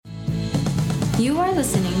You are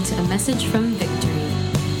listening to a message from Victory.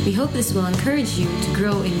 We hope this will encourage you to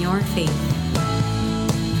grow in your faith.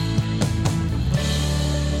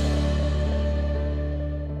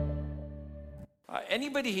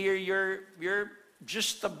 Anybody here, you're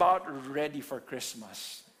just about ready for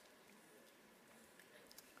Christmas?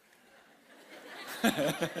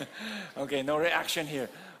 Okay, no reaction here.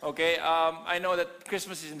 Okay, I know that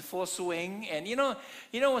Christmas is in full swing, and you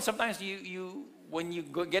know, sometimes when you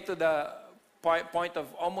get to the point of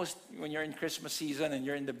almost when you're in Christmas season and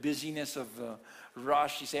you're in the busyness of the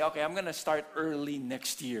rush, you say, okay, I'm gonna start early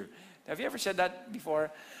next year. Have you ever said that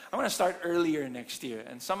before? I'm gonna start earlier next year,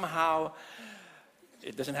 and somehow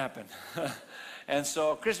it doesn't happen. And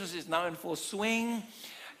so Christmas is now in full swing,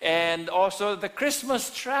 and also the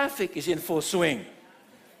Christmas traffic is in full swing,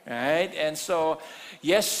 right? And so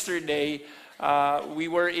yesterday we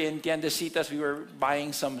were in Tiendecitas, we were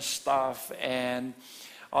buying some stuff, and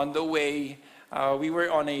on the way we were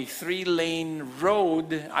on a 3-lane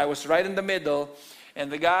road. I was right in the middle, and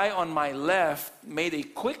the guy on my left made a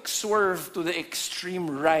quick swerve to the extreme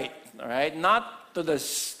right, all right? Not to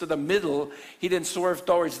the middle. He didn't swerve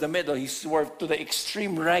towards the middle. He swerved to the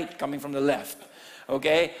extreme right coming from the left.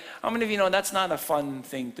 Okay? How many of you know that's not a fun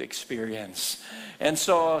thing to experience? And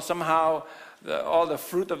so somehow all the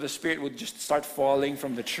fruit of the Spirit would just start falling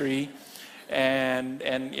from the tree. And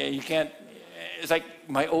you can't, it's like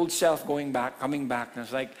my old self coming back. And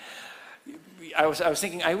it's like, I was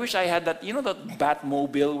thinking, I wish I had that, you know, that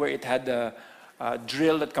Batmobile where it had the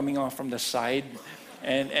drill that coming off from the side.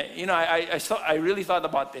 And you know, I really thought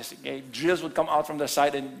about this. Okay? Drills would come out from the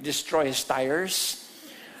side and destroy his tires.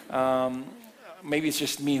 Maybe it's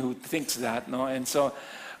just me who thinks that, no? And so,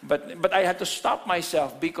 but I had to stop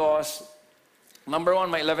myself because, number one,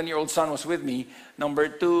 my 11-year-old son was with me. Number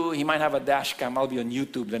two, he might have a dash cam. I'll be on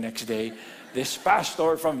YouTube the next day. This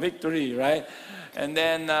pastor from Victory, right? And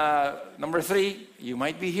then number three, you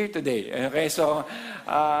might be here today. Okay, so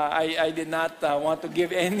I did not want to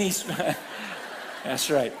give any.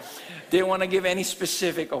 That's right. Didn't want to give any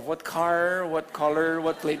specific of what car, what color,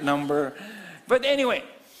 what plate number. But anyway,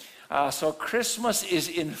 so Christmas is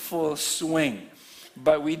in full swing.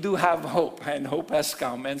 But we do have hope, and hope has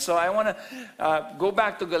come. And so I want to go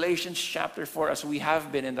back to Galatians chapter 4 as we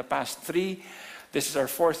have been in the past 3. This is our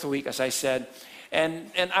 4th week, as I said.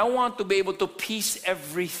 And I want to be able to piece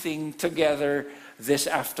everything together this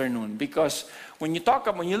afternoon. Because when you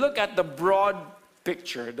look at the broad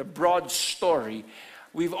picture, the broad story,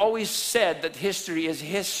 we've always said that history is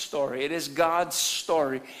His story. It is God's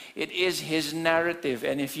story. It is His narrative.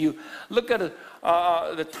 And if you look at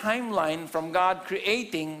the timeline from God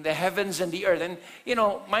creating the heavens and the earth, and you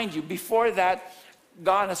know, mind you, before that,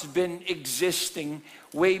 God has been existing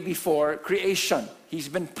way before creation. He's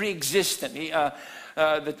been pre-existent.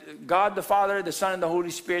 God the Father, the Son, and the Holy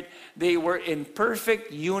Spirit, they were in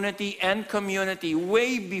perfect unity and community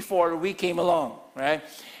way before we came along, right?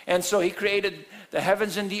 And so He created the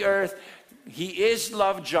heavens and the earth. He is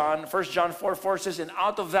love, 1 John 4:4 says, and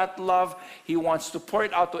out of that love, He wants to pour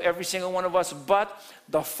it out to every single one of us. But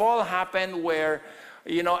the fall happened where,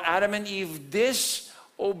 you know, Adam and Eve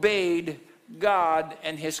disobeyed God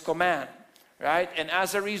and His command, right? And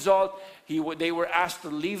as a result, they were asked to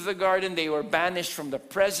leave the garden. They were banished from the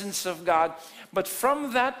presence of God. But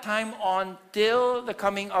from that time on till the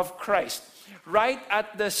coming of Christ, right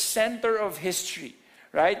at the center of history,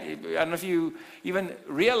 right? I don't know if you even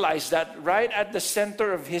realize that right at the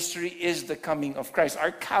center of history is the coming of Christ.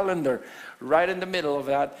 Our calendar, right in the middle of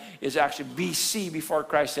that, is actually BC, before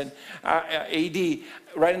Christ, and AD,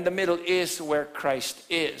 right in the middle is where Christ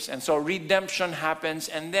is. And so redemption happens,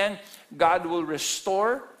 and then God will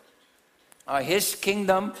restore His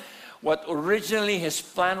kingdom. What originally His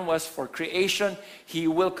plan was for creation, He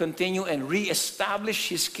will continue and reestablish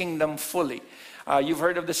His kingdom fully. You've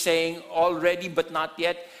heard of the saying, already but not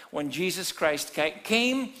yet. When Jesus Christ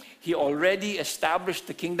came, He already established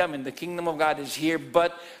the kingdom, and the kingdom of God is here,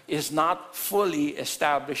 but is not fully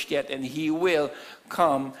established yet, and He will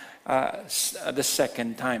come the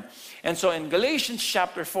second time. And so in Galatians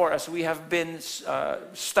chapter 4, as we have been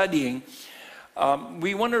studying,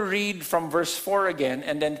 we want to read from verse 4 again,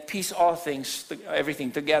 and then piece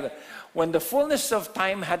everything together. When the fullness of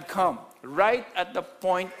time had come, right at the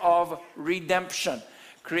point of redemption,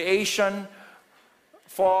 creation,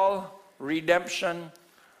 fall, redemption,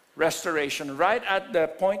 restoration, right at the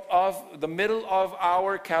point of the middle of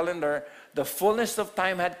our calendar, the fullness of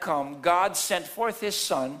time had come. God sent forth His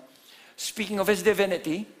Son, speaking of His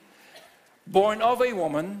divinity, born of a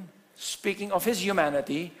woman, speaking of His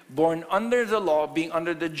humanity, born under the law, being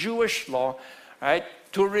under the Jewish law, right?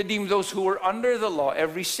 To redeem those who were under the law,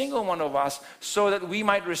 every single one of us, so that we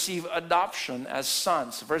might receive adoption as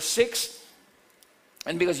sons. Verse 6,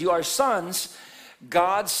 and because you are sons,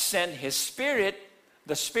 God sent His Spirit,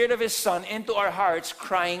 the Spirit of His Son, into our hearts,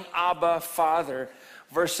 crying, Abba, Father.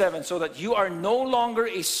 Verse 7, so that you are no longer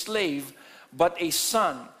a slave, but a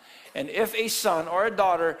son. And if a son or a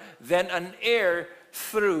daughter, then an heir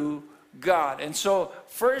through God. And so,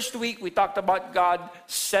 first week we talked about God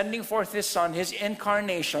sending forth His Son, His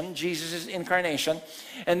incarnation, Jesus' incarnation,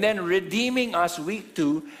 and then redeeming us, week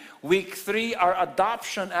 2. Week 3, our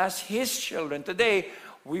adoption as His children. Today,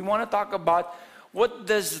 we want to talk about what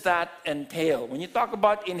does that entail. When you talk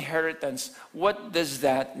about inheritance, what does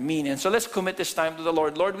that mean? And so let's commit this time to the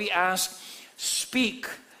Lord. Lord, we ask, speak,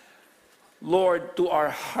 Lord, to our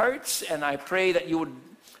hearts, and I pray that you would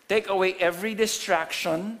take away every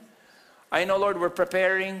distraction. I know, Lord, we're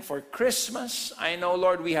preparing for Christmas. I know,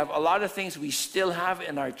 Lord, we have a lot of things we still have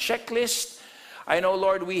in our checklist. I know,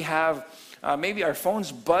 Lord, we have maybe our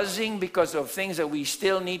phones buzzing because of things that we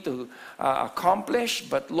still need to accomplish.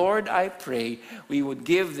 But Lord, I pray we would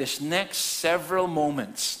give this next several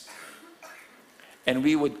moments and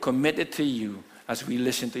we would commit it to you as we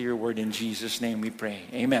listen to your word. In Jesus' name we pray.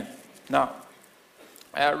 Amen. Now,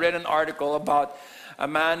 I read an article about a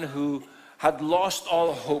man who had lost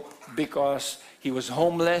all hope because he was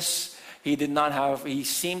homeless. He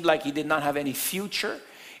seemed like he did not have any future.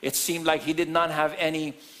 It seemed like he did not have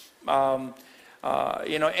any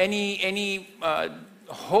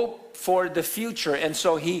hope for the future, and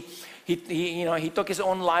so he took his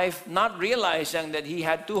own life, not realizing that he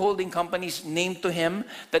had 2 holding companies named to him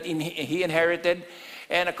that he inherited,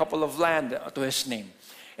 and a couple of land to his name.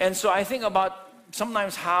 And so I think about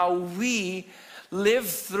sometimes how we live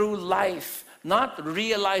through life, not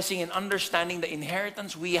realizing and understanding the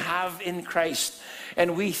inheritance we have in Christ,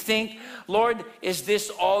 and we think, Lord, is this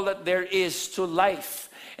all that there is to life?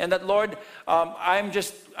 And that, Lord, I'm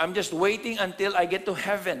just waiting until I get to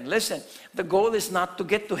heaven. Listen, the goal is not to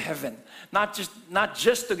get to heaven, not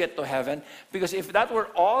just to get to heaven, because if that were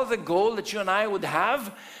all the goal that you and I would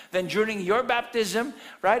have, then during your baptism,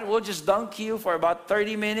 right, we'll just dunk you for about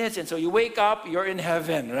 30 minutes, and so you wake up, you're in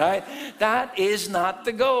heaven, right? That is not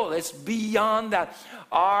the goal. It's beyond that.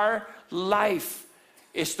 Our life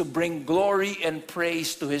is to bring glory and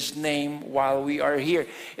praise to His name while we are here.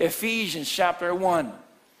 Ephesians chapter 1.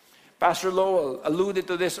 Pastor Lowell alluded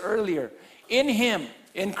to this earlier. In Him,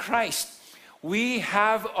 in Christ, we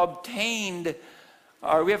have to obtain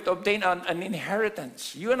an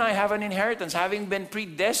inheritance. You and I have an inheritance, having been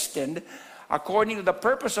predestined according to the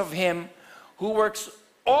purpose of Him who works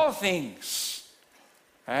all things.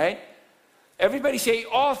 Right? Everybody say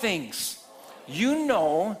all things. You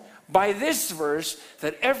know by this verse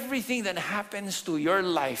that everything that happens to your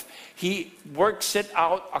life, He works it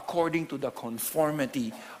out according to the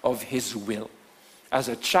conformity of His will. As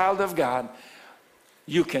a child of God,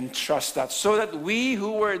 you can trust that, so that we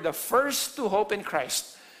who were the first to hope in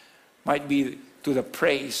Christ might be to the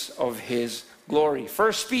praise of His glory.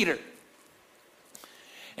 1 Peter.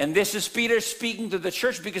 And this is Peter speaking to the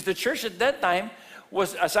church, because the church at that time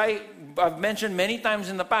was, as I've mentioned many times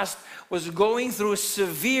in the past, was going through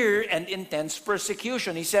severe and intense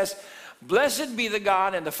persecution. He says, "Blessed be the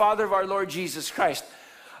God and the Father of our Lord Jesus Christ,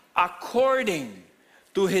 according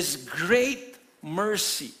to His great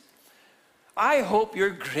mercy." I hope you're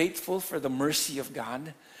grateful for the mercy of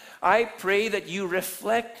God. I pray that you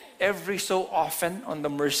reflect every so often on the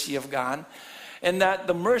mercy of God, and that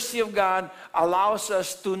the mercy of God allows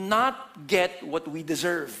us to not get what we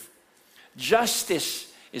deserve.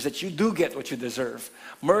 Justice is that you do get what you deserve.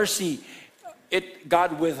 Mercy,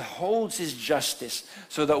 God withholds His justice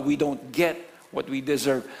so that we don't get what we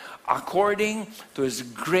deserve. According to His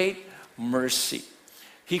great mercy,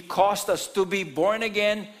 He caused us to be born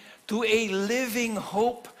again to a living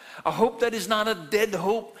hope, a hope that is not a dead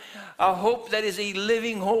hope, a hope that is a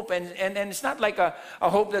living hope. And it's not like a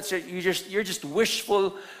hope that's you're just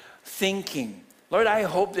wishful thinking. Lord, I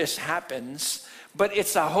hope this happens. But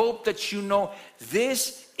it's a hope that you know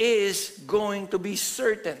this is going to be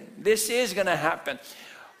certain. This is going to happen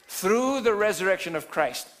through the resurrection of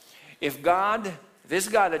Christ. If God, this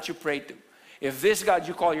God that you pray to, if this God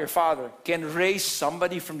you call your Father can raise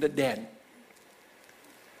somebody from the dead,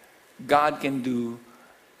 God can do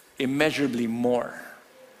immeasurably more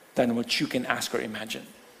than what you can ask or imagine.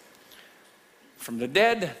 From the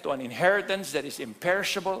dead to an inheritance that is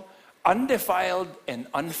imperishable, undefiled, and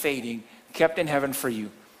unfading, kept in heaven for you,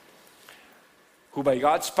 who by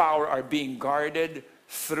God's power are being guarded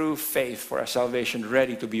through faith for a salvation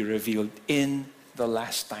ready to be revealed in the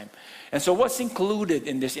last time. And so what's included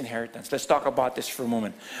in this inheritance? Let's talk about this for a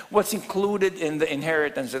moment. What's included in the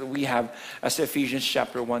inheritance that we have, as Ephesians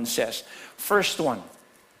chapter 1 says? First one,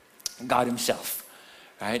 God himself.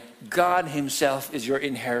 Right? God himself is your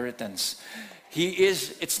inheritance.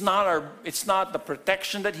 It's not the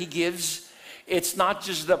protection that he gives. It's not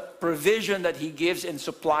just the provision that he gives and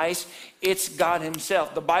supplies. It's God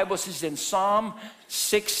himself. The Bible says in Psalm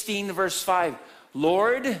 16 verse 5,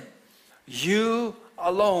 Lord, you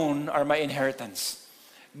alone are my inheritance.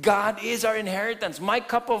 God is our inheritance, my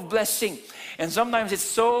cup of blessing. And sometimes it's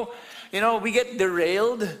so, we get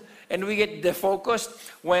derailed and we get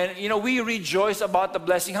defocused when, we rejoice about the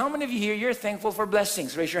blessing. How many of you here, you're thankful for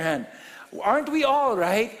blessings? Raise your hand. Aren't we all,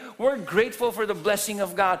 right? We're grateful for the blessing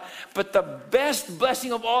of God. But the best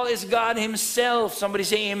blessing of all is God himself. Somebody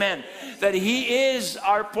say amen. That he is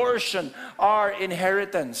our portion, our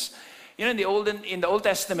inheritance. In the Old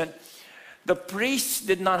Testament, the priests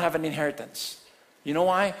did not have an inheritance. You know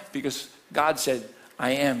why? Because God said,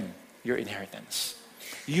 I am your inheritance.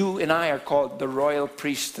 You and I are called the royal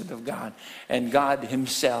priesthood of God. And God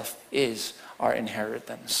himself is our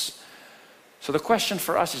inheritance. So the question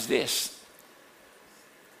for us is this.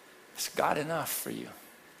 Is God enough for you?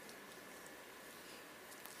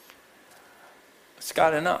 Is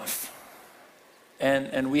God enough?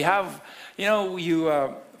 And we have,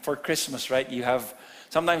 for Christmas, right?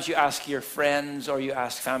 Sometimes you ask your friends or you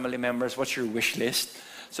ask family members, what's your wish list?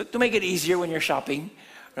 So to make it easier when you're shopping,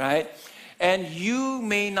 right? And you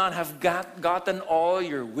may not have gotten all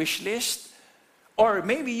your wish list, or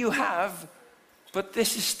maybe you have, but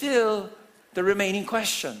this is still the remaining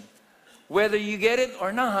question. Whether you get it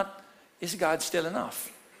or not, is God still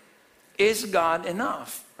enough? Is God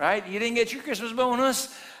enough? Right? You didn't get your Christmas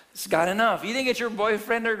bonus, is God enough? You didn't get your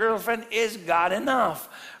boyfriend or girlfriend, is God enough?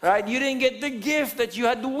 Right? You didn't get the gift that you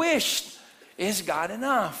had wished, is God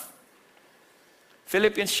enough?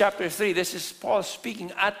 Philippians chapter 3, this is Paul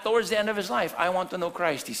speaking towards the end of his life. I want to know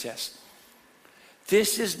Christ, he says.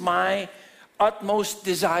 This is my utmost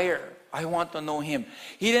desire. I want to know him.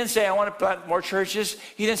 He didn't say, I want to plant more churches.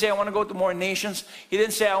 He didn't say, I want to go to more nations. He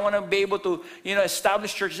didn't say, I want to be able to,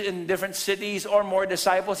 establish churches in different cities or more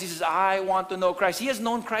disciples. He says, I want to know Christ. He has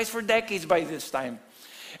known Christ for decades by this time.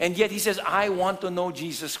 And yet he says, I want to know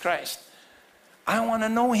Jesus Christ. I want to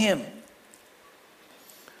know him.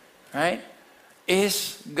 Right?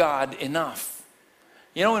 Is God enough?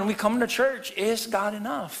 When we come to church, is God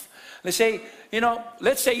enough? Let's say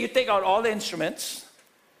you take out all the instruments.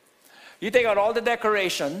 You take out all the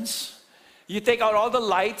decorations. You take out all the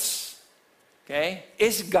lights. Okay?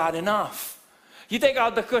 Is God enough? You take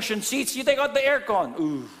out the cushioned seats. You take out the aircon.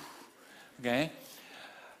 Ooh. Okay?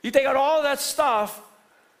 You take out all that stuff.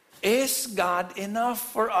 Is God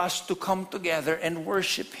enough for us to come together and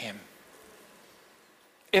worship him?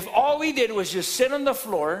 If all we did was just sit on the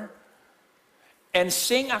floor and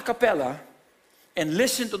sing a cappella and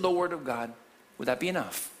listen to the word of God, would that be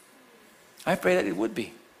enough? I pray that it would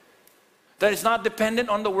be. That it's not dependent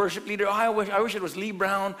on the worship leader. Oh, I wish it was Lee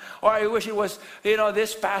Brown, or I wish it was,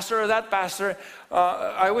 this pastor or that pastor.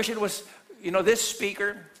 I wish it was, this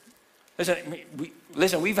speaker.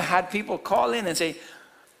 Listen, we've had people call in and say,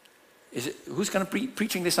 who's going to be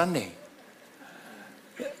preaching this Sunday?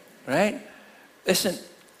 Right? Listen,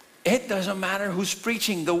 it doesn't matter who's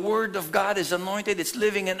preaching. The word of God is anointed. It's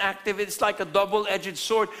living and active. It's like a double-edged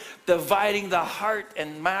sword, dividing the heart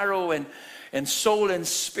and marrow and soul and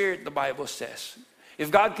spirit, the Bible says.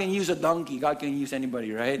 If God can use a donkey, God can use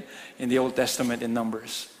anybody, right? In the Old Testament in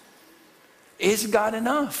Numbers. Is God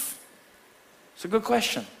enough? It's a good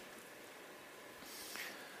question.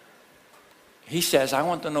 He says, I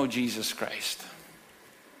want to know Jesus Christ.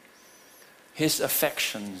 His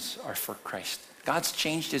affections are for Christ. God's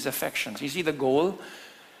changed his affections. You see, the goal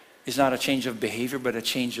is not a change of behavior, but a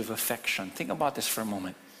change of affection. Think about this for a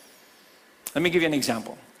moment. Let me give you an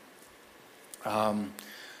example.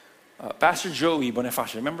 Pastor Joey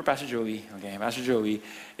Bonifacio, remember Pastor Joey? Okay, Pastor Joey,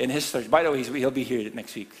 in his church, by the way, he'll be here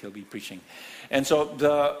next week. He'll be preaching. And so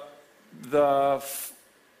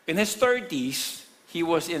in his 30s, he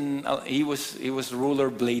was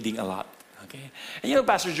rollerblading a lot. Okay, and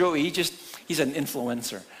Pastor Joey, he's an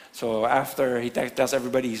influencer. So after he tells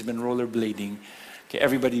everybody he's been rollerblading, okay,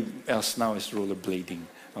 everybody else now is rollerblading.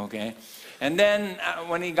 Okay, and then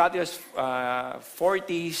when he got to his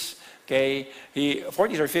 40s. Okay,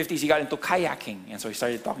 40s or 50s, he got into kayaking. And so he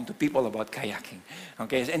started talking to people about kayaking.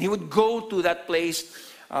 Okay, and he would go to that place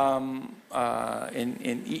in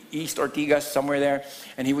East Ortigas, somewhere there,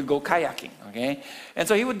 and he would go kayaking. Okay, and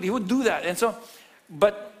so he would do that. And so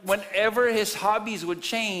But whenever his hobbies would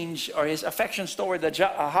change, or his affections toward the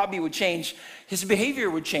hobby would change, his behavior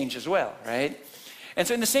would change as well, right? And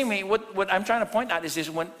so in the same way, what I'm trying to point out is this: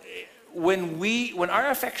 when our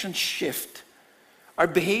affections shift, our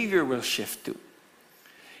behavior will shift too.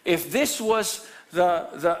 If this was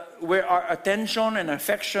the where our attention and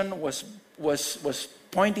affection was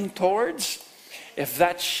pointing towards, if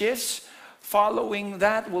that shifts, following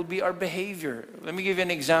that will be our behavior. Let me give you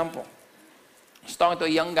an example. I was talking to a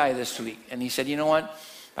young guy this week, and he said, "You know what,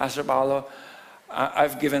 Pastor Paolo,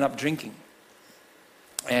 I've given up drinking."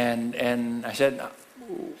 And I said,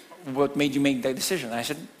 "What made you make that decision?" I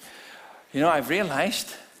said, "I've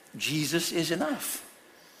realized Jesus is enough."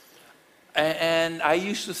 And I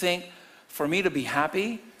used to think, for me to be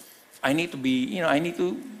happy, I need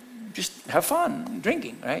to just have fun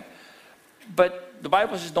drinking, right? But the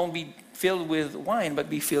Bible says, don't be filled with wine, but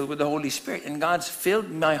be filled with the Holy Spirit. And God's filled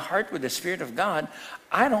my heart with the Spirit of God.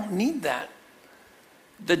 I don't need that.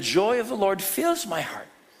 The joy of the Lord fills my heart.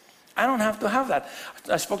 I don't have to have that.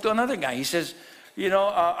 I spoke to another guy. He says,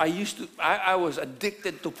 I was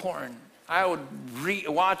addicted to porn. I would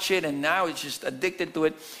watch it, and now it's just addicted to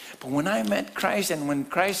it. But when I met Christ, and when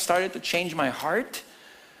Christ started to change my heart,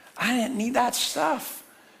 I didn't need that stuff,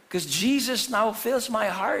 because Jesus now fills my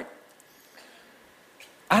heart.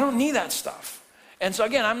 I don't need that stuff. And so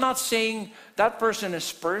again, I'm not saying that person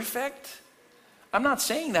is perfect. I'm not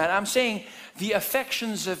saying that. I'm saying the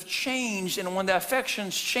affections have changed, and when the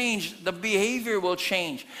affections change, the behavior will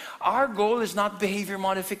change. Our goal is not behavior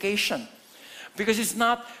modification, because it's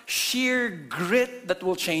not sheer grit that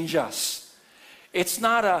will change us. It's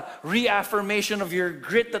not a reaffirmation of your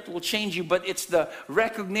grit that will change you, but it's the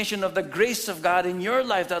recognition of the grace of God in your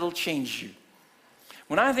life that will change you.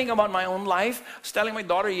 When I think about my own life, I was telling my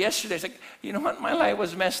daughter yesterday, I was like, you know what, my life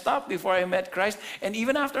was messed up before I met Christ. And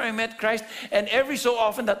even after I met Christ, and every so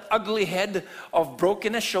often that ugly head of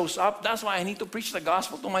brokenness shows up. That's why I need to preach the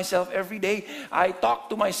gospel to myself every day. I talk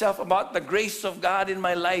to myself about the grace of God in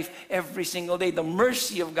my life every single day, the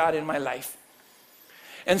mercy of God in my life.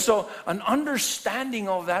 And so an understanding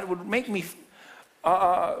of that would make me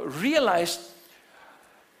realize,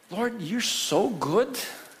 Lord, you're so good.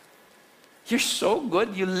 You're so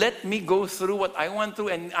good. You let me go through what I went through,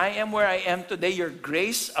 and I am where I am today. Your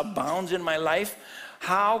grace abounds in my life.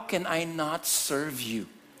 How can I not serve you?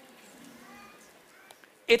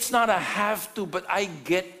 It's not a have to, but I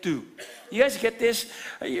get to. You guys get this?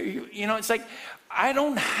 It's like, I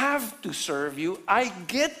don't have to serve you. I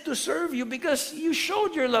get to serve you because you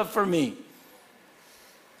showed your love for me.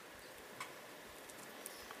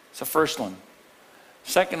 It's the first one.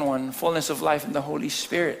 Second one, fullness of life in the Holy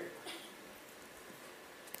Spirit.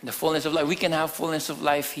 The fullness of life. We can have fullness of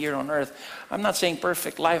life here on earth. I'm not saying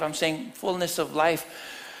perfect life. I'm saying fullness of life.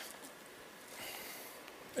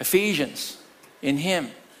 Ephesians, in Him.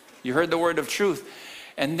 You heard the word of truth.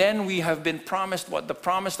 And then we have been promised what? The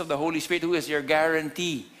promise of the Holy Spirit, who is your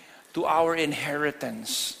guarantee to our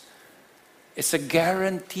inheritance. It's a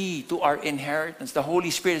guarantee to our inheritance. The Holy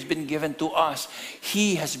Spirit has been given to us.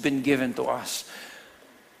 He has been given to us.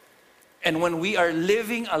 And when we are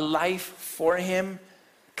living a life for Him,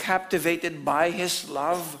 captivated by His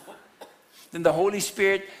love, then the Holy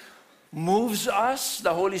Spirit moves us,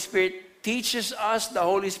 the Holy Spirit teaches us, the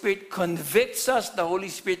Holy Spirit convicts us, the Holy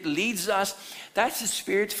Spirit leads us. That's a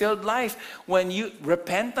Spirit-filled life. When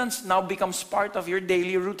repentance now becomes part of your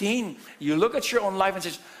daily routine. You look at your own life and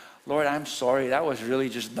say, Lord, I'm sorry, that was really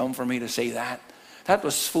just dumb for me to say that. That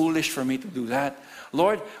was foolish for me to do that.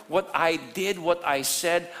 Lord, what I did, what I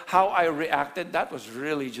said, how I reacted, that was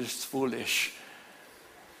really just foolish.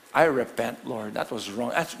 I repent, Lord. That was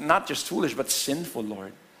wrong. That's not just foolish, but sinful,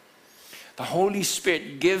 Lord. The Holy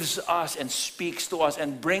Spirit gives us and speaks to us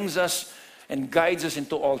and brings us and guides us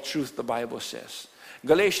into all truth, the Bible says.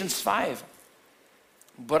 Galatians 5.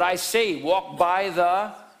 But I say, walk by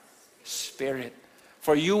the Spirit,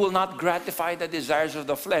 for you will not gratify the desires of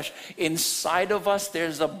the flesh. Inside of us,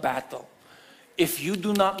 there's a battle. If you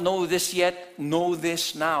do not know this yet, know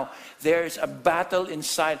this now. There's a battle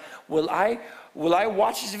inside. Will I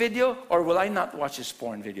watch this video, or will I not watch this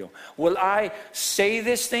porn video? Will I say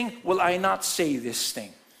this thing? Will I not say this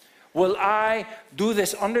thing? Will I do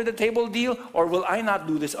this under the table deal, or will I not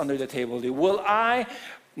do this under the table deal? Will I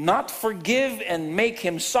not forgive and make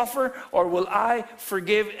him suffer, or will I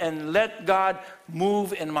forgive and let God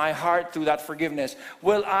move in my heart through that forgiveness?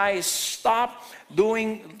 Will I stop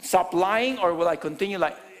lying, or will I continue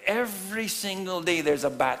lying? Every single day there's a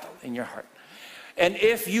battle in your heart. And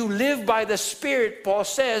if you live by the Spirit, Paul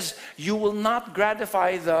says, you will not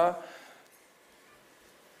gratify the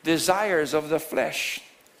desires of the flesh.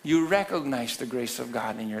 You recognize the grace of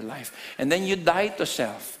God in your life. And then you die to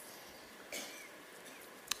self.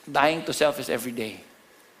 Dying to self is every day.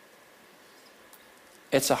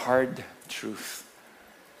 It's a hard truth.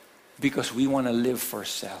 Because we want to live for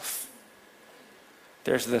self.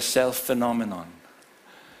 There's the self phenomenon.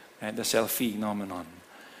 Right? The selfie phenomenon.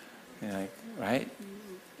 Right?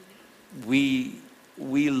 We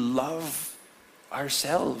love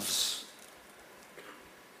ourselves.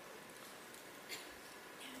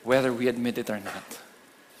 Whether we admit it or not.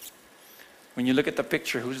 When you look at the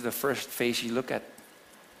picture, who's the first face you look at?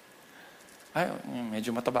 Ay,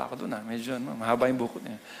 medyo mataba ako dun medyo mahaba yung buhok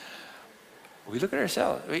niya. We look at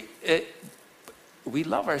ourselves. We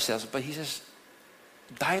love ourselves, but he says,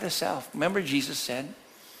 die to self. Remember Jesus said,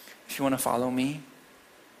 if you want to follow me,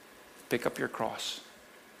 pick up your cross.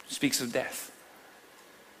 Speaks of death.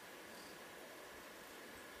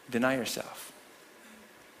 Deny yourself.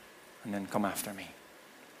 And then come after me.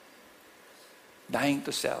 Dying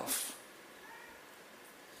to self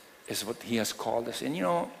is what he has called us.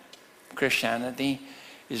 And Christianity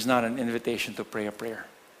is not an invitation to pray a prayer.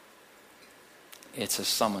 It's a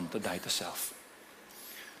summon to die to self.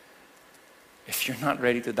 If you're not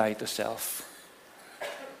ready to die to self,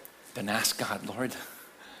 then ask God, Lord,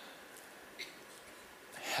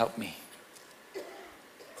 help me.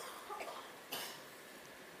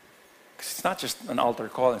 Because it's not just an altar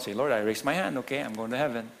call and say, Lord, I raise my hand, okay, I'm going to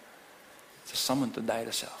heaven. It's a summon to die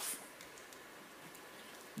to self.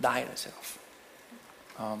 Die to self.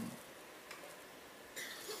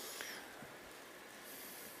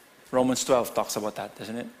 Romans 12 talks about that,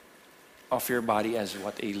 doesn't it? Offer your body as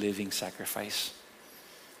what? A living sacrifice.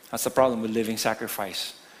 That's the problem with living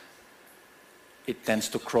sacrifice. It tends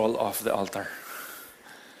to crawl off the altar.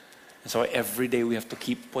 And so every day we have to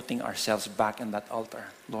keep putting ourselves back in that altar.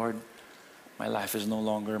 Lord, my life is no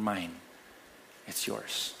longer mine. It's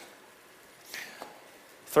yours.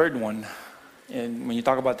 Third one, and when you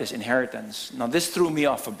talk about this inheritance, now this threw me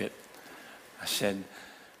off a bit. I said,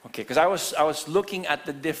 okay, because I was looking at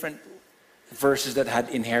the different verses that had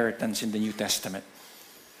inheritance in the New Testament.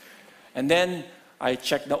 And then I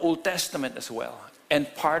checked the Old Testament as well. And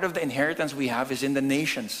part of the inheritance we have is in the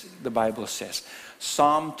nations, the Bible says.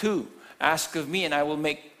 Psalm 2, ask of me and I will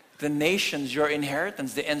make the nations your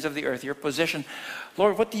inheritance, the ends of the earth your possession.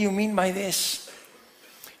 Lord, what do you mean by this?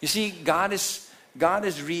 You see, God is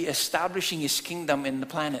re-establishing His kingdom in the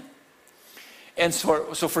planet. And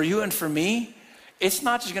so for you and for me, it's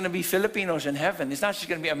not just going to be Filipinos in heaven. It's not just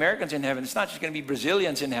going to be Americans in heaven. It's not just going to be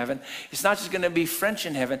Brazilians in heaven. It's not just going to be French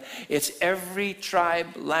in heaven. It's every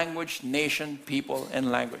tribe, language, nation, people,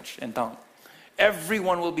 and language and tongue.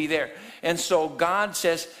 Everyone will be there. And so God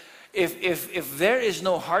says, if there is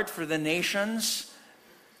no heart for the nations,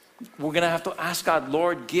 we're going to have to ask God,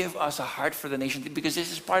 Lord, give us a heart for the nations, because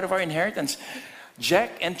this is part of our inheritance.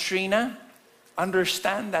 Jack and Trina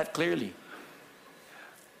understand that clearly.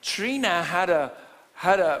 Trina had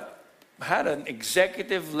an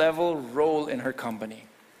executive level role in her company.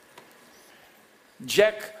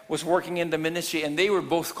 Jack was working in the ministry and they were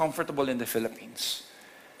both comfortable in the Philippines.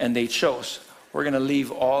 And they chose, we're going to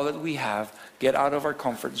leave all that we have, get out of our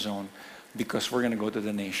comfort zone, because we're going to go to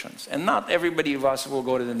the nations. And not everybody of us will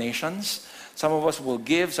go to the nations. Some of us will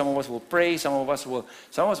give, some of us will pray, some of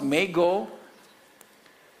us may go.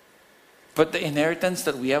 But the inheritance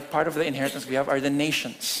that we have, part of the inheritance we have are the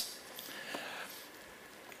nations.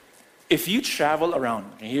 If you travel around,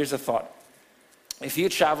 here's a thought. If you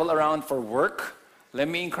travel around for work, let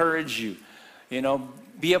me encourage you,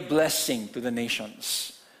 be a blessing to the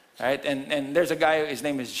nations. Right? And there's a guy, his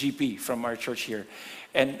name is GP from our church here.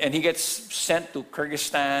 And he gets sent to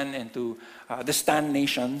Kyrgyzstan and to the Stan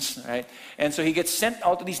nations, right? And so he gets sent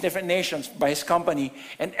out to these different nations by his company.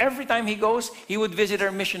 And every time he goes, he would visit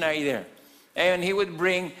our missionary there. And he would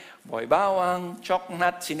bring boy bawang,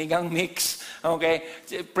 choknat, sinigang mix, okay?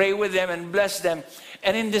 Pray with them and bless them.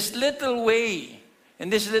 And in this little way,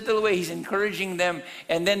 he's encouraging them.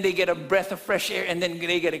 And then they get a breath of fresh air. And then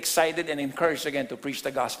they get excited and encouraged again to preach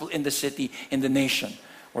the gospel in the city, in the nation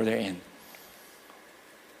where they're in.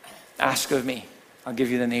 Ask of me, I'll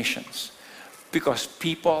give you the nations. Because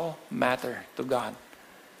people matter to God.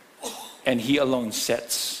 And He alone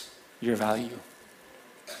sets your value.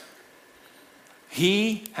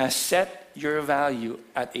 He has set your value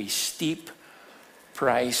at a steep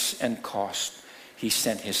price and cost. He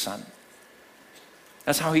sent His Son.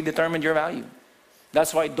 That's how He determined your value.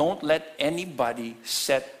 That's why don't let anybody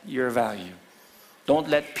set your value. Don't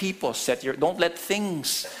let people don't let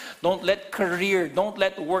things, don't let career, don't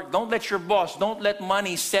let work, don't let your boss, don't let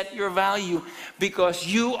money set your value, because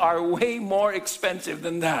you are way more expensive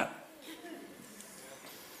than that.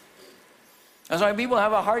 That's why people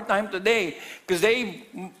have a hard time today, because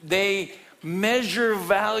they measure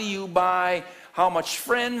value by how much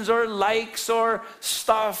friends or likes or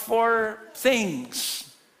stuff or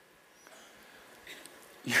things.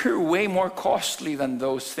 You're way more costly than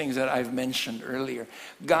those things that I've mentioned earlier.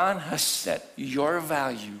 God has set your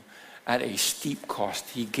value at a steep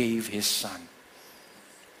cost. He gave His Son.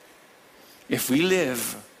 If we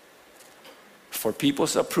live for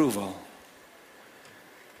people's approval,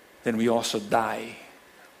 then we also die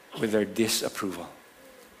with their disapproval.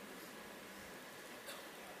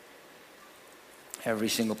 Every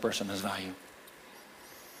single person has value.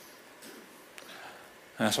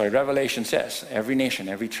 And that's why Revelation says, every nation,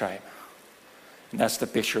 every tribe. And that's the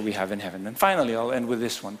picture we have in heaven. And finally, I'll end with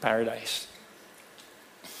this one, paradise.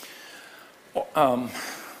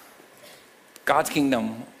 God's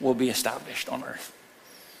kingdom will be established on earth.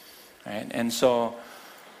 Right? And so,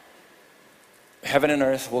 heaven and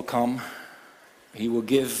earth will come.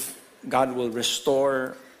 God will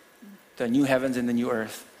restore the new heavens and the new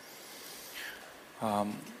earth.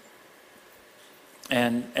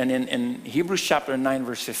 And in Hebrews chapter 9,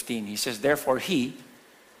 verse 15, he says, therefore He,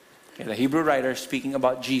 the Hebrew writer speaking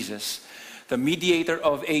about Jesus, the mediator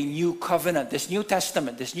of a new covenant, this new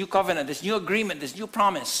testament, this new covenant, this new agreement, this new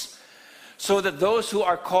promise, so that those who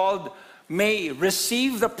are called may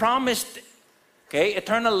receive the promised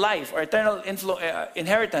eternal life or eternal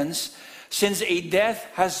inheritance, since a death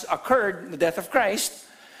has occurred, the death of Christ,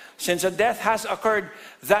 since a death has occurred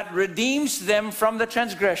that redeems them from the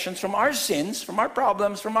transgressions, from our sins, from our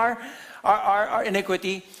problems, from our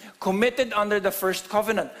iniquity, committed under the first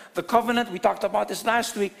covenant. The covenant, we talked about this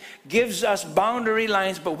last week, gives us boundary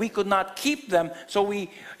lines, but we could not keep them. So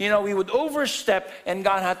we would overstep, and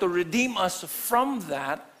God had to redeem us from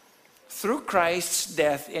that through Christ's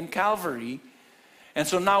death in Calvary. And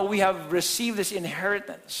so now we have received this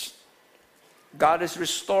inheritance. God is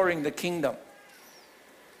restoring the kingdom.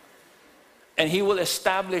 And He will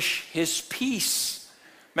establish His peace.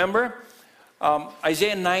 Remember,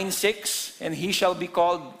 Isaiah 9:6, and He shall be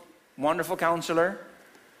called Wonderful Counselor,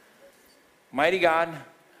 Mighty God,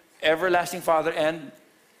 Everlasting Father, and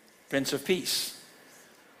Prince of Peace.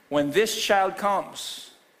 When this child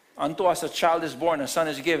comes, unto us a child is born, a son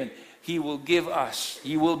is given. He will give us,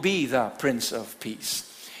 He will be the Prince of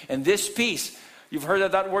Peace. And this peace, you've heard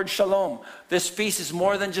of that word shalom. This peace is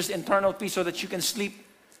more than just internal peace so that you can sleep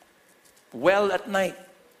well at night.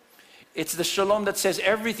 It's the shalom that says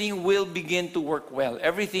everything will begin to work well.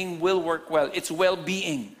 Everything will work well. It's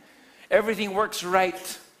well-being. Everything works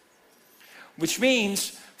right. Which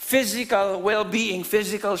means physical well-being,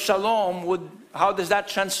 physical shalom, how does that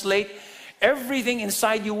translate? Everything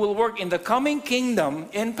inside you will work. In the coming kingdom,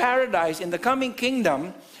 in paradise, in the coming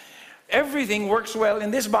kingdom, everything works well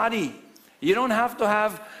in this body. You don't have to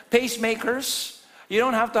have pacemakers. You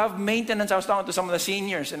don't have to have maintenance. I was talking to some of the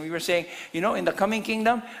seniors and we were saying, in the coming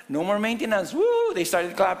kingdom, no more maintenance. Woo! They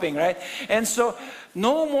started clapping, right? And so,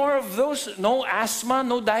 no more of those, no asthma,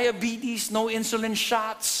 no diabetes, no insulin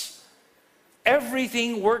shots.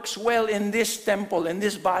 Everything works well in this temple, in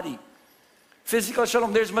this body. Physical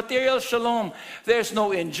shalom. There's material shalom. There's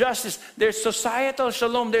no injustice. There's societal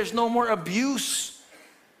shalom. There's no more abuse.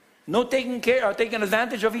 No taking care or taking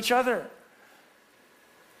advantage of each other.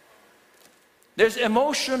 There's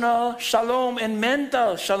emotional shalom and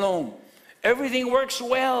mental shalom. Everything works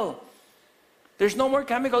well. There's no more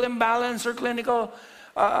chemical imbalance or clinical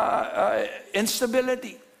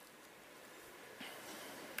instability.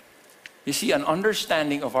 You see, an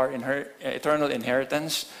understanding of our eternal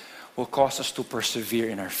inheritance will cause us to persevere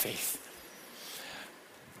in our faith.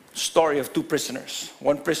 Story of two prisoners.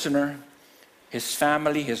 One prisoner, his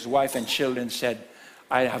family, his wife and children said,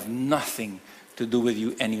 I have nothing to do with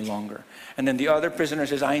you any longer. And then the other prisoner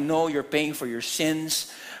says, I know you're paying for your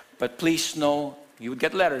sins, but please know, you would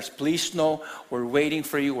get letters, please know we're waiting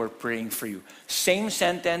for you, we're praying for you. Same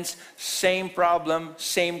sentence, same problem,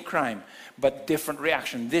 same crime, but different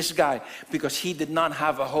reaction. This guy, because he did not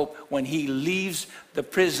have a hope, when he leaves the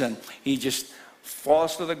prison, he just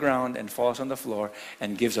falls to the ground and falls on the floor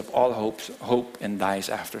and gives up all hope and dies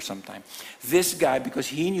after some time. This guy, because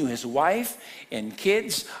he knew his wife and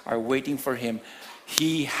kids are waiting for him,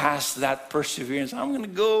 he has that perseverance. I'm going to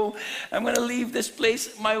go. I'm going to leave this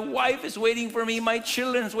place. My wife is waiting for me. My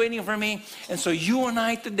children is waiting for me. And so you and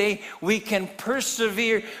I today, we can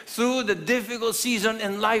persevere through the difficult season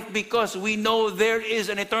in life because we know there is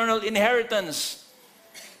an eternal inheritance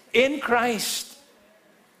in Christ.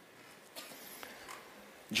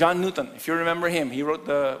 John Newton, if you remember him, he wrote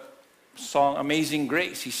the song Amazing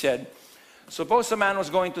Grace. He said, Suppose a man was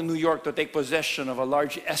going to New York to take possession of a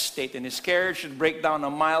large estate, and his carriage should break down a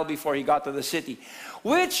mile before he got to the city,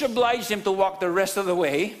 which obliged him to walk the rest of the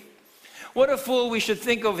way. What a fool we should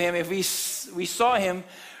think of him if we saw him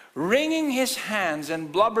wringing his hands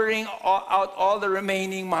and blubbering out all the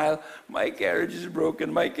remaining mile. My carriage is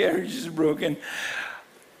broken, my carriage is broken.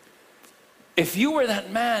 If you were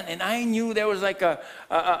that man and I knew there was like a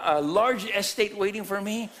large estate waiting for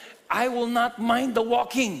me, I will not mind the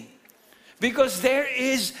walking. Because there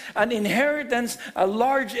is an inheritance, a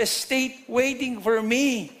large estate waiting for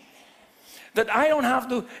me. That I don't have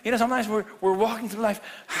to, sometimes we're walking through life.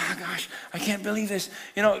 Oh gosh, I can't believe this.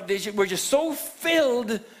 We're just so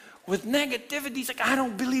filled with negativity. It's like, I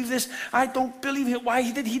don't believe this. I don't believe it.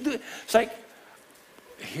 Why did he do it? It's like,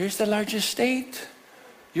 here's the large estate.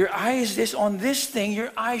 Your eye is on this thing.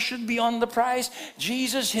 Your eye should be on the prize.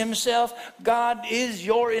 Jesus himself, God is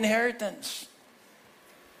your inheritance.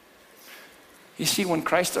 You see, when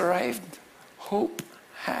Christ arrived, hope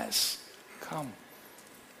has come.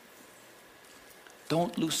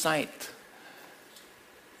 Don't lose sight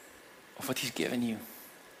of what he's given you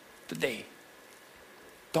today.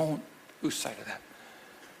 Don't lose sight of that.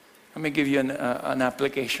 Let me give you an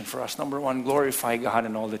application for us. Number one, glorify God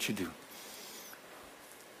in all that you do.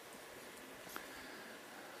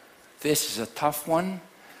 This is a tough one,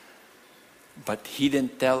 but he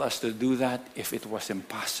didn't tell us to do that if it was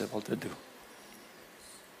impossible to do.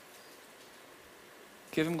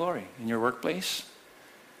 Give him glory in your workplace,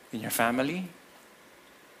 in your family,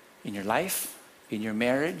 in your life, in your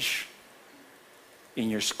marriage, in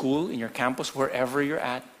your school, in your campus, wherever you're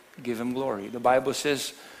at, give him glory. The Bible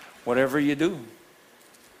says, whatever you do,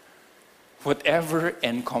 whatever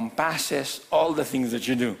encompasses all the things that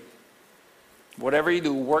you do. Whatever you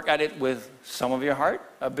do, work at it with some of your heart,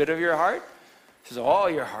 a bit of your heart. It says all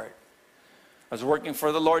your heart. I was working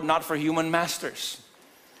for the Lord, not for human masters.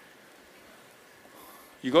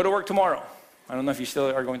 You go to work tomorrow. I don't know if you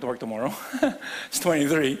still are going to work tomorrow. It's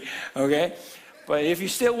 23, okay? But if you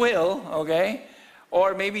still will, okay?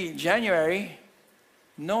 Or maybe January,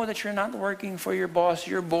 know that you're not working for your boss,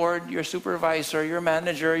 your board, your supervisor, your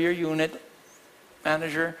manager, your unit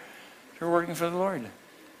manager. You're working for the Lord.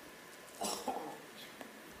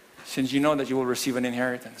 Since you know that you will receive an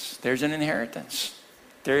inheritance. There's an inheritance.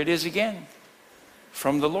 There it is again.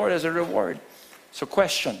 From the Lord as a reward. So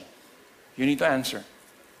question, you need to answer.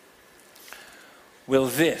 Will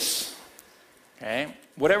this, okay,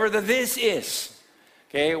 whatever the this is,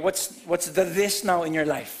 okay, what's the this now in your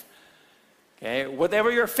life? Okay, whatever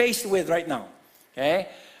you're faced with right now, okay,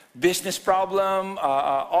 business problem,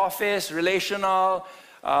 office, relational,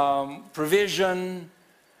 provision,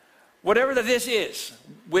 whatever the this is,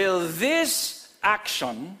 will this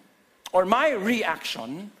action, or my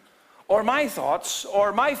reaction, or my thoughts,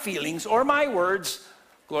 or my feelings, or my words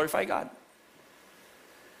glorify God?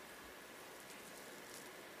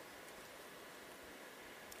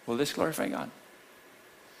 Will this glorify God?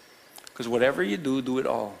 Because whatever you do, do it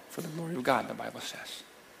all for the glory of God, the Bible says.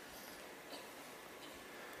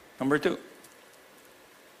 Number two,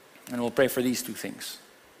 and we'll pray for these two things.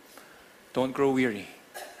 Don't grow weary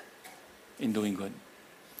in doing good.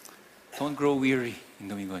 Don't grow weary in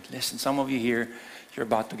doing good. Listen, some of you here, you're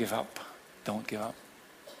about to give up. Don't give up.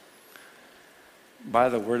 By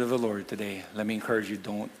the word of the Lord today, let me encourage you,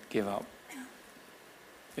 don't give up.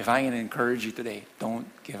 If I can encourage you today, don't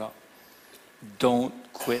give up. Don't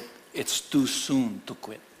quit. It's too soon to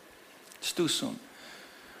quit. It's too soon.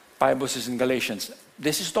 Bible says in Galatians,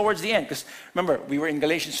 this is towards the end, because remember, we were in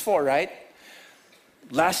Galatians 4, right?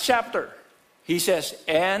 Last chapter, he says,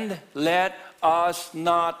 and let us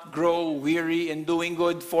not grow weary in doing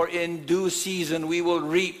good, for in due season we will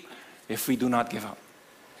reap if we do not give up.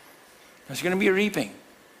 There's going to be a reaping.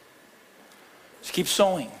 Just keep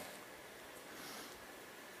sowing.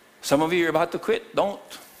 Some of you are about to quit. Don't.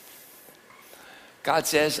 God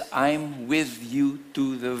says, I'm with you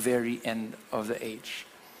to the very end of the age.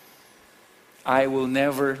 I will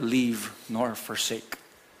never leave nor forsake.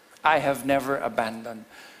 I have never abandoned.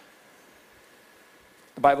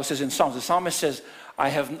 The Bible says in Psalms, the psalmist says,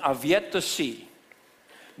 I've yet to see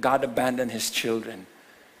God abandon his children.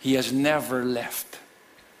 He has never left.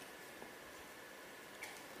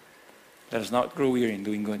 Let us not grow weary in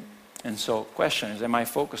doing good. And so, question is, am I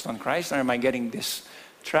focused on Christ, or am I getting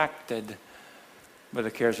distracted by the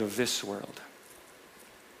cares of this world?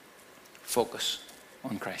 Focus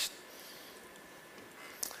on Christ.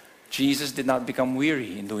 Jesus did not become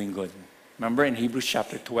weary in doing good. Remember in Hebrews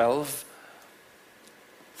chapter 12,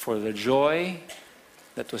 for the joy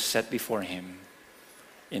that was set before him,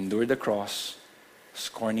 endured the cross,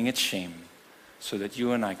 scorning its shame, so that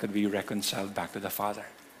you and I could be reconciled back to the Father.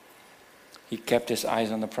 He kept his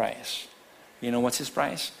eyes on the prize. You know what's his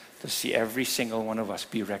prize? To see every single one of us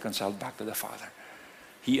be reconciled back to the Father.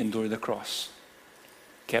 He endured the cross,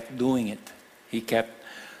 kept doing it. He kept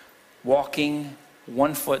walking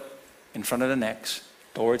one foot in front of the next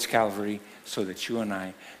towards Calvary so that you and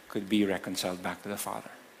I could be reconciled back to the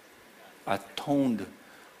Father, atoned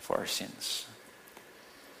for our sins.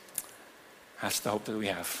 That's the hope that we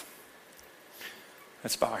have.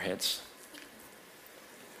 Let's bow our heads.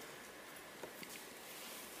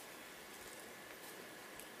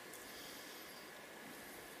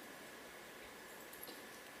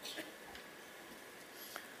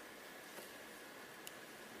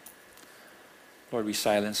 Lord, we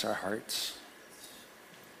silence our hearts.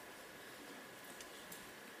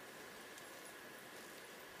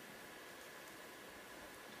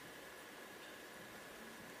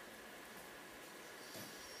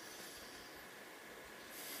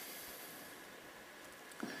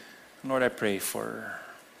 Lord, I pray for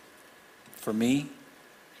me,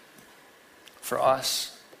 for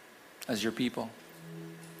us as your people.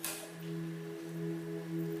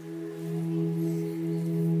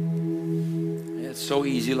 It's so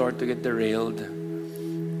easy, Lord, to get derailed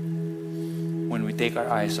when we take our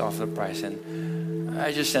eyes off the prize. And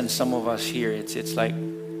I just sense some of us here, it's like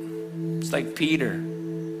Peter.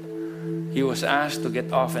 He was asked to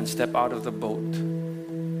get off and step out of the boat.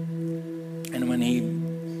 And when he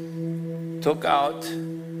took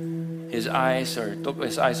his eyes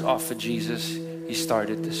off of Jesus, he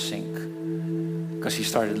started to sink. Because he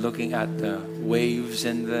started looking at the waves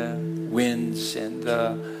and the winds and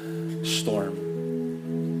the storm.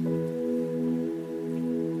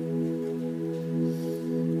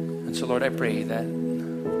 And so, Lord, I pray that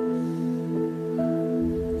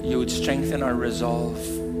you would strengthen our resolve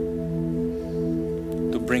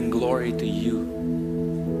to bring glory to you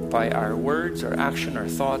by our words, our action, our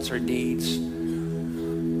thoughts, our deeds.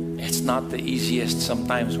 It's not the easiest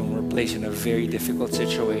sometimes when we're placed in a very difficult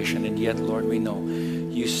situation, and yet, Lord, we know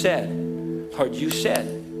you said,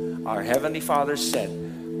 our Heavenly Father said,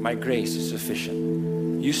 my grace is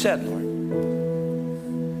sufficient. You said, Lord,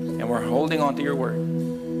 and we're holding on to your word.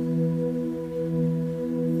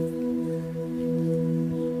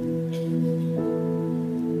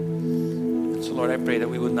 So, Lord, I pray that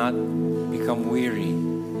we would not become weary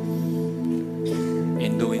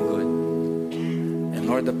in doing good. And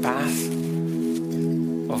Lord, the path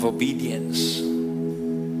of obedience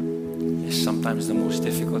is sometimes the most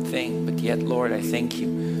difficult thing. But yet, Lord, I thank you.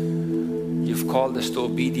 You've called us to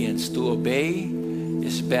obedience. To obey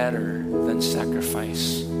is better than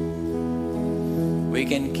sacrifice. We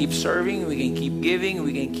can keep serving, we can keep giving,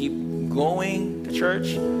 we can keep going to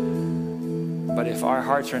church. But if our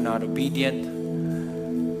hearts are not obedient,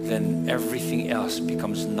 then everything else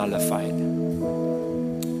becomes nullified.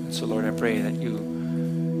 So, Lord, I pray that you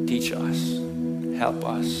teach us, help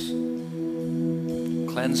us,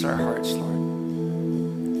 cleanse our hearts, Lord.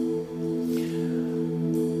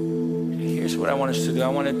 Here's what I want us to do. I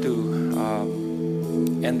wanted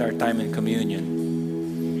to end our time in communion.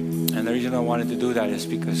 And the reason I wanted to do that is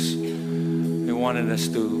because we wanted us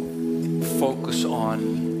to focus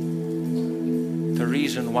on the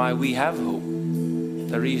reason why we have hope,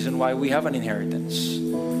 the reason why we have an inheritance,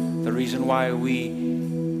 the reason why we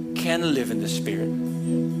can live in the Spirit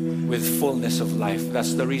with fullness of life.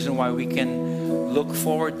 That's the reason why we can look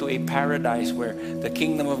forward to a paradise where the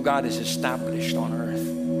kingdom of God is established on earth.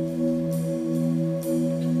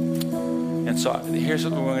 And so here's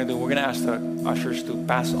what we're going to do. We're going to ask the ushers to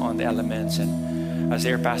pass on the elements, and as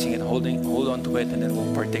they're passing it, hold on to it, and then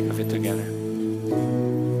we'll partake of it together.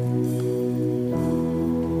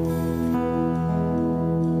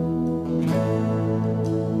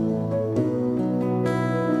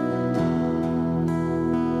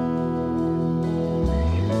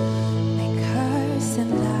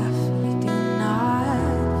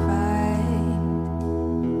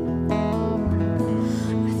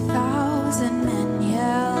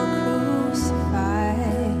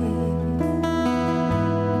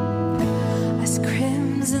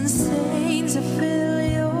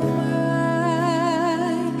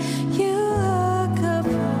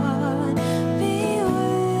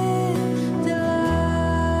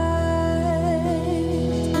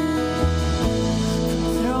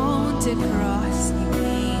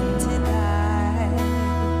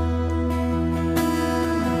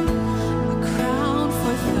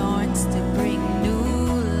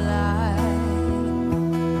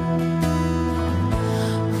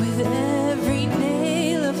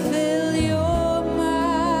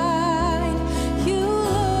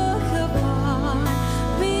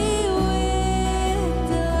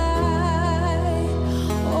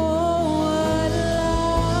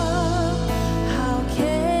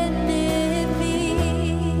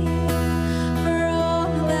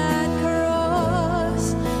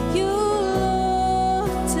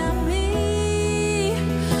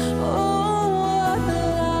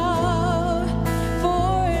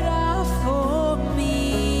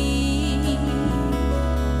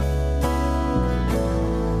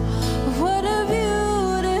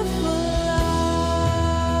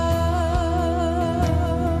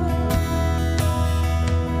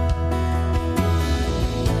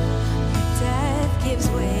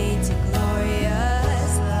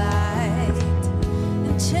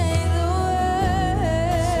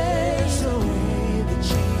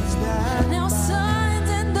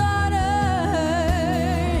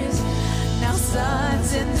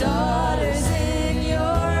 daughters in your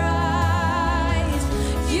eyes.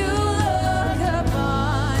 You look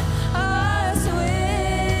upon us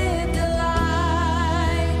with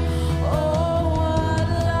delight. Oh, what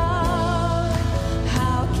love,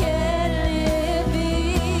 how can it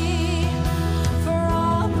be?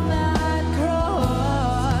 From that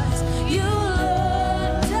cross, you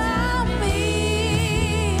looked at me.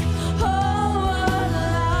 Oh, what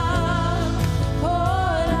love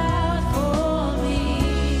poured out for me.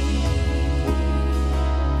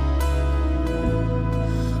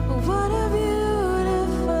 What a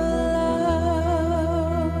beautiful love.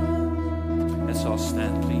 Let's all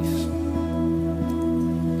stand, please.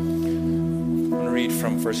 I'm going to read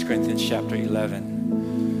from 1 Corinthians chapter 11.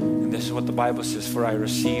 And this is what the Bible says, "For I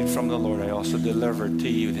received from the Lord, I also delivered to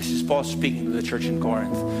you." This is Paul speaking to the church in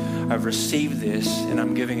Corinth. "I've received this, and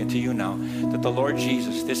I'm giving it to you now, that the Lord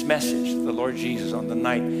Jesus," this message, the Lord Jesus, on the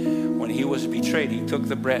night when he was betrayed, he took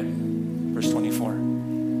the bread, verse 24.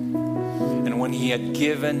 "And when he had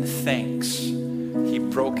given thanks, he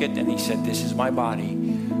broke it, and he said, 'This is my body,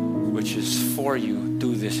 which is for you.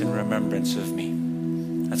 Do this in remembrance of me.'"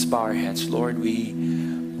 Let's bow our heads. Lord,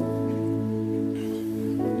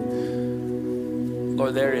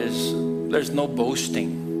 Lord, there's no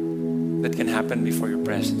boasting that can happen before your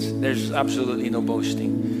presence. There's absolutely no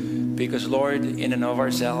boasting. Because, Lord, in and of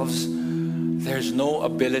ourselves, there's no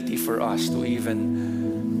ability for us to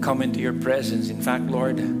even come into your presence. In fact,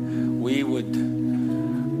 Lord, we would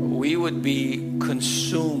be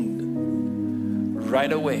consumed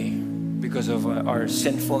right away because of our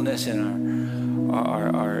sinfulness and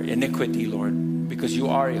our iniquity, Lord, because you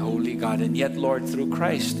are a holy God. And yet, Lord, through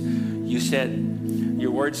Christ, you said,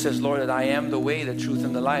 your word says, Lord, that I am the way, the truth,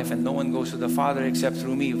 and the life, and no one goes to the Father except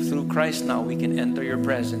through me. Through Christ now we can enter your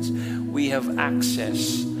presence. We have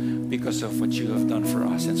access because of what you have done for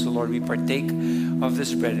us. And so, Lord, we partake of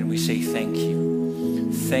this bread and we say thank you.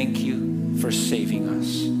 Thank you for saving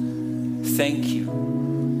us. Thank you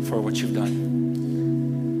for what you've done.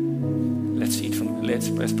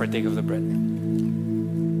 Let's partake of the bread.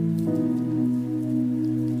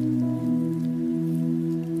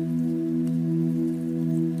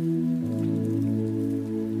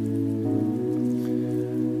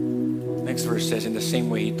 Next verse says, "In the same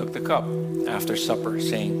way he took the cup after supper,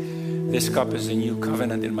 saying, 'This cup is the new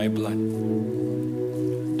covenant in my blood.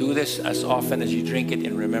 Do this as often as you drink it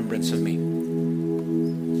in remembrance of me.'"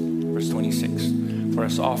 Verse 26, "For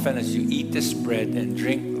as often as you eat this bread and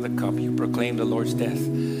drink the cup, you proclaim the Lord's death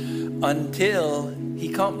until he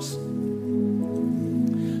comes."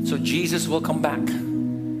 So Jesus will come back.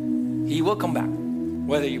 He will come back.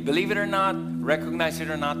 Whether you believe it or not, recognize it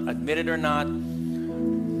or not, admit it or not,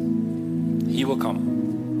 he will come.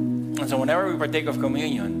 And so whenever we partake of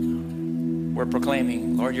communion, we're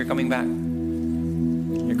proclaiming, Lord, you're coming back.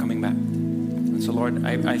 You're coming back. And so, Lord,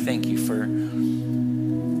 I thank you for,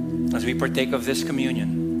 as we partake of this communion,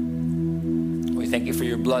 we thank you for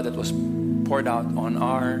your blood that was poured out on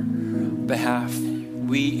our behalf.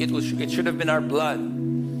 It should have been our blood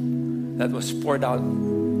that was poured out,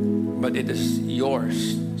 but it is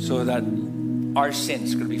yours so that our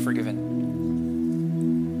sins could be forgiven.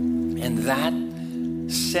 And that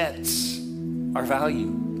sets our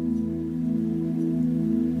value.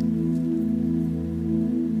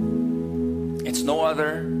 It's no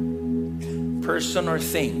other person or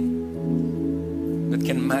thing that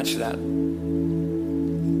can match that.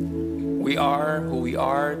 We are who we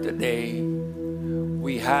are today.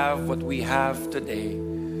 We have what we have today.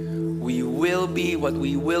 We will be what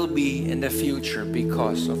we will be in the future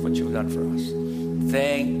because of what you've done for us.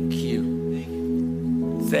 Thank you.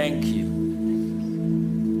 Thank you.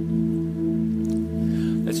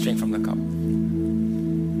 Let's drink from the cup.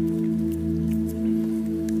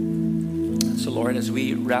 So, Lord, as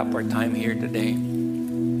we wrap our time here today,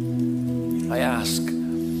 I ask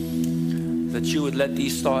that you would let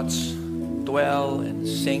these thoughts dwell and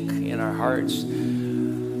sink in our hearts.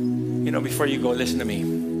 You know, before you go, listen to me.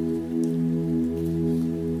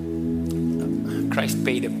 Christ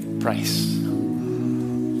paid a price,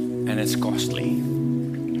 and it's costly.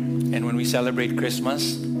 And when we celebrate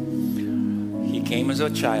Christmas, he came as a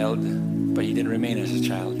child, but he didn't remain as a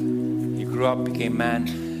child. He grew up, became man,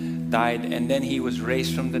 died, and then he was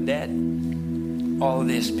raised from the dead. All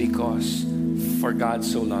this because for God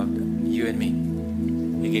so loved you and me,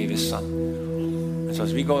 he gave his son. And so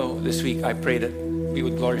as we go this week, I pray that we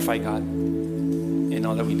would glorify God in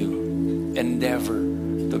all that we do. Endeavor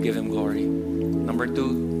to give him glory. Number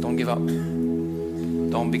 2, don't give up.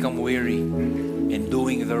 Don't become weary in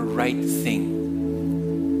doing the right thing.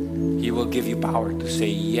 He will give you power to say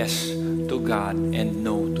yes to God and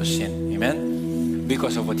no to sin. Amen?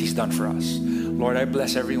 because of what He's done for us. Lord, I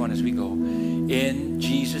bless everyone as we go. In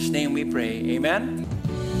Jesus' name we pray. Amen.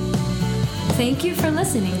 Thank you for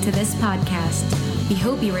listening to this podcast. We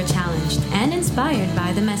hope you were challenged and inspired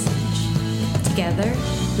by the message. Together,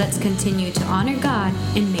 let's continue to honor God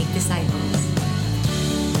and make disciples.